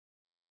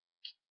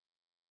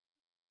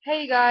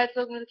Hey guys,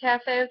 welcome to the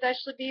cafe with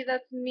Ashley B.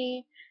 That's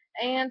me.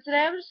 And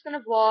today I'm just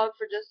gonna vlog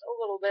for just a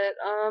little bit.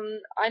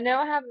 I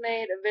know I haven't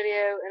made a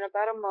video in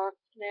about a month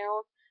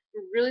now.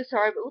 I'm really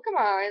sorry, but look at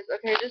my eyes.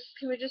 Okay,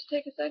 can we just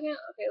take a second?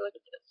 Okay, look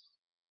at this.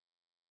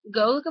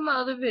 Go look at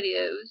my other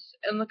videos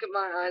and look at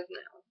my eyes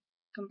now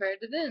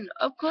compared to then.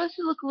 Of course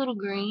they look a little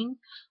green,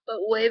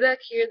 but way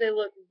back here they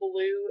look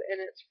blue,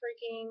 and it's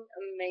freaking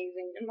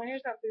amazing. And my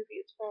hair's not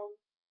poofy. It's from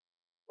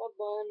my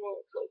bun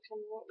where it's like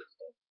coming out and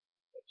stuff.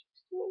 Which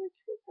is really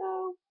cute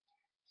though.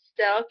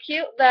 Still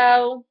cute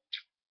though.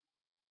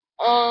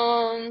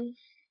 Um,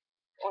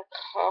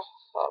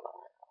 hold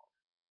on.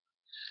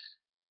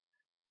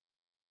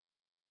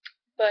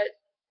 But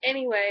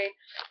anyway,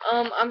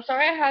 I'm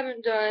sorry I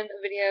haven't done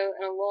a video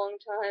in a long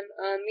time.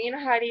 Me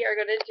and Heidi are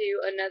gonna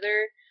do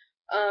another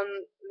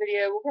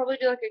video. We'll probably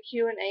do like a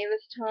Q&A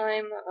this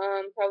time.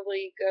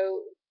 Probably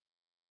go,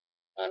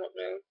 I don't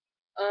know.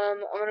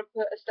 I'm gonna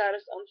put a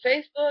status on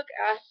Facebook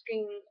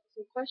asking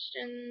some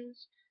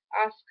questions.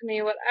 Ask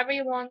me whatever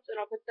you want,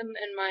 and I'll put them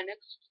in my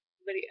next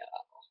video.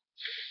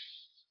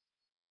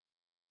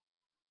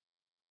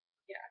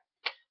 Yeah.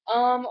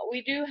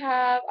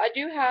 I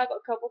do have a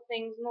couple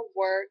things in the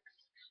works.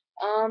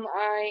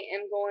 I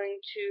am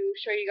going to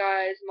show you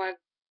guys my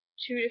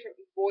two different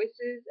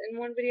voices in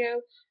one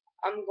video.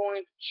 I'm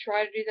going to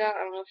try to do that.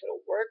 I don't know if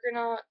it'll work or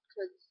not,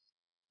 because,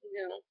 you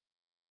know,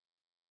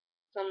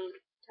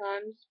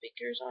 sometimes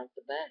speakers aren't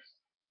the best.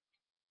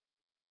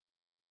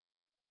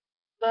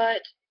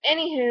 But,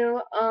 anywho,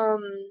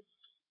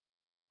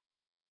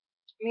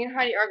 me and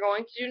Heidi are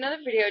going to do another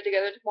video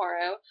together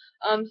tomorrow.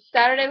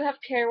 Saturday we have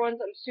care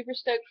ones. I'm super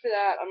stoked for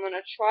that. I'm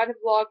gonna try to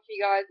vlog for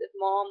you guys if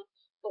Mom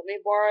let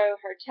me borrow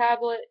her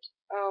tablet.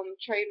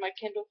 Trade my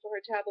Kindle for her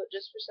tablet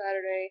just for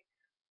Saturday.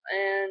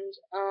 And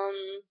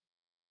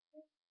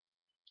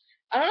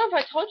I don't know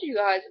if I told you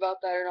guys about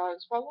that or not.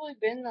 It's probably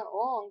been that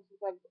long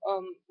since I've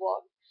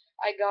vlogged.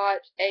 I got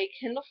a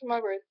Kindle for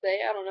my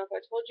birthday. I don't know if I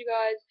told you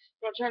guys.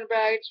 I'm not trying to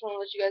brag. I just want to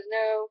let you guys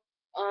know.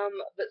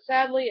 But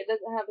sadly, it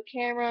doesn't have a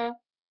camera,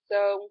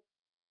 so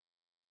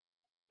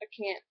I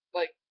can't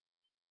like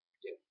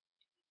do.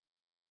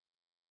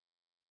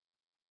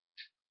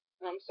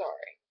 I'm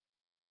sorry.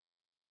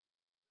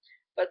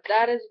 But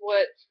that is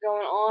what's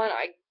going on.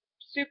 I'm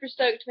super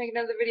stoked to make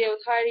another video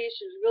with Heidi.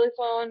 She was really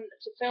fun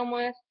to film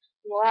with.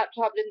 The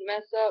laptop didn't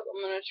mess up.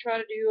 I'm going to try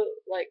to do,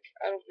 like,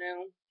 I don't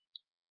know.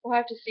 We'll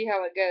have to see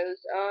how it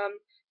goes.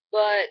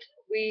 But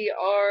we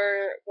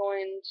are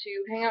going to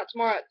hang out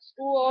tomorrow at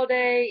school all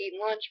day, eat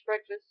lunch,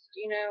 breakfast,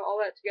 you know, all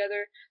that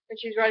together. And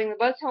she's riding the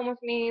bus home with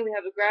me. We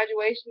have a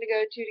graduation to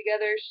go to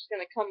together. She's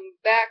going to come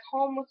back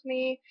home with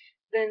me.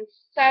 Then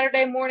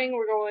Saturday morning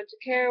we're going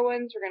to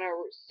Carowinds. We're going to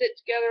sit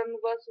together on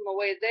the bus on the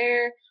way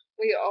there.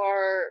 We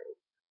are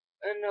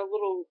in a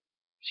little,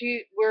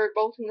 we're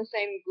both in the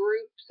same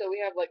group, so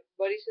we have like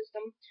buddy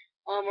system.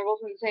 We're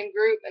both in the same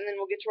group, and then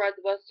we'll get to ride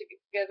the bus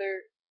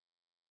together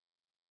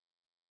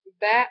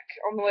back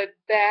on the way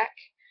back,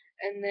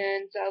 and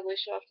then sadly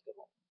she'll have to go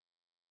home.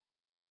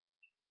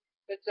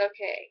 But it's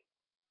okay,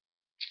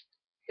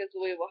 because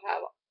we will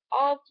have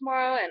all of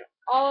tomorrow and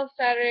all of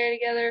Saturday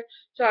together.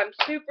 So I'm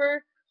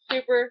super,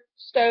 super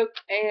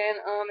stoked, and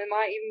it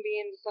might even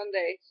be into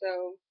Sunday.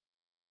 So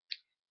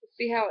we'll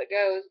see how it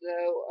goes,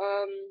 though.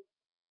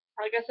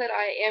 Like I said,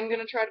 I am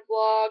gonna try to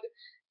vlog,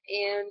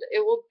 and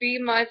it will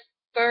be my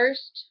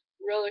first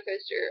roller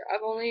coaster.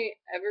 I've only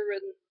ever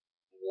ridden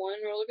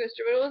one roller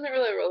coaster, but it wasn't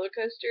really a roller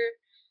coaster.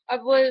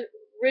 I've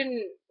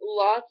ridden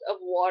lots of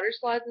water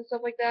slides and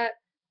stuff like that,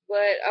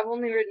 but I've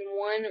only ridden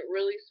one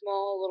really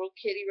small little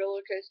kiddie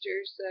roller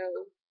coaster,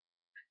 so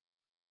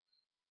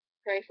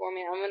pray for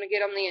me. I'm gonna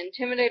get on the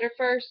Intimidator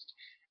first,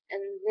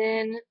 and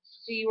then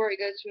see where it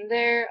goes from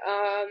there.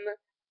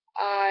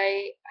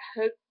 I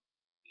hope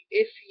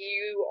if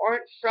you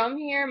aren't from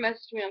here,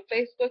 message me on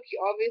Facebook.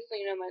 You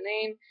obviously know my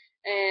name,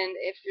 and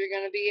if you're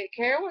gonna be at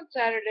Carowinds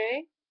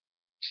Saturday,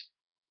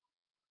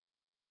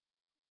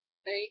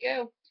 there you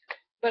go.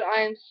 But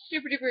I am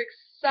super duper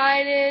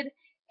excited,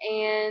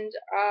 and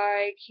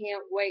I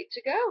can't wait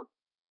to go.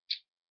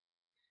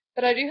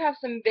 But I do have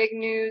some big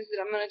news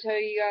that I'm going to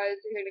tell you guys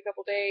here in a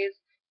couple days.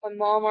 My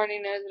mom already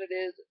knows what it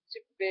is. It's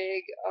super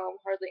big.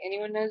 Hardly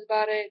anyone knows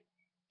about it.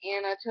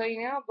 And I tell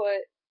you now,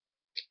 but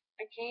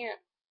I can't.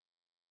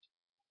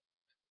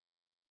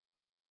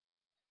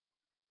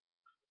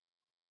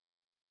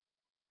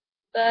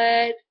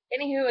 But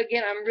anywho,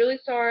 again, I'm really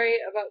sorry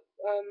about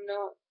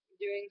not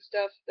doing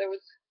stuff. There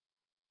was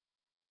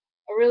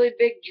a really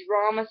big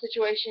drama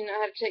situation I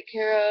had to take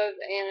care of,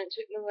 and it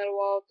took me a little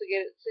while to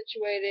get it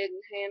situated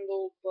and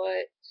handled,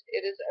 but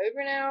it is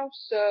over now,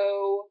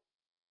 so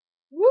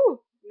woo,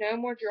 no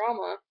more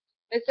drama.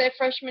 They say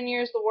freshman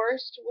year is the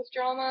worst with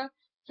drama,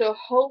 so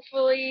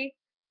hopefully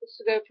this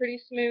will go pretty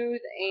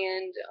smooth,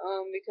 and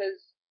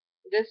because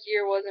this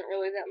year wasn't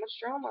really that much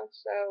drama,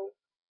 so.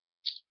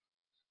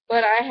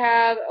 But I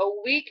have a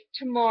week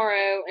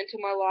tomorrow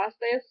until my last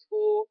day of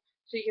school,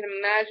 so you can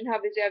imagine how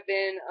busy I've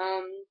been.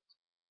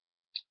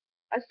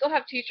 I still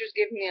have teachers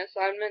giving me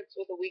assignments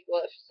with a week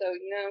left, so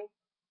you know,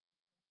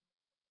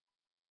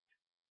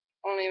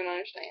 I don't even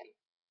understand.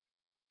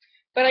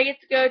 But I get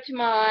to go to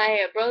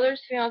my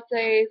brother's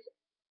fiance's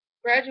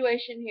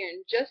graduation here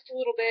in just a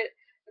little bit.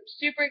 I'm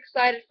super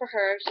excited for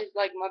her. She's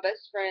like my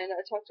best friend.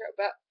 I talked to her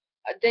about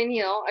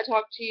Danielle. I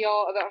talked to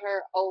y'all about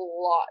her a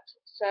lot.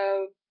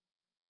 So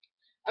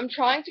I'm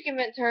trying to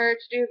convince her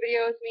to do a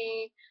video with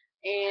me,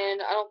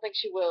 and I don't think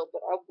she will,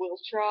 but I will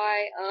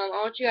try. I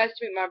want you guys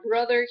to meet my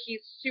brother.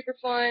 He's super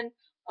fun.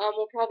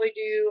 We'll probably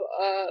do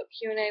a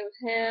Q&A with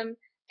him,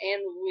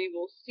 and we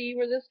will see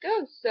where this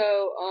goes.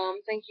 So,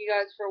 thank you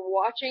guys for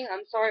watching.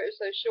 I'm sorry it was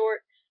so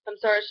short. I'm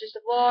sorry it's just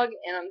a vlog,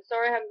 and I'm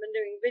sorry I haven't been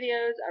doing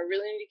videos. I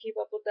really need to keep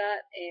up with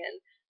that, and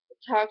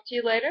talk to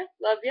you later.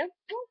 Love you.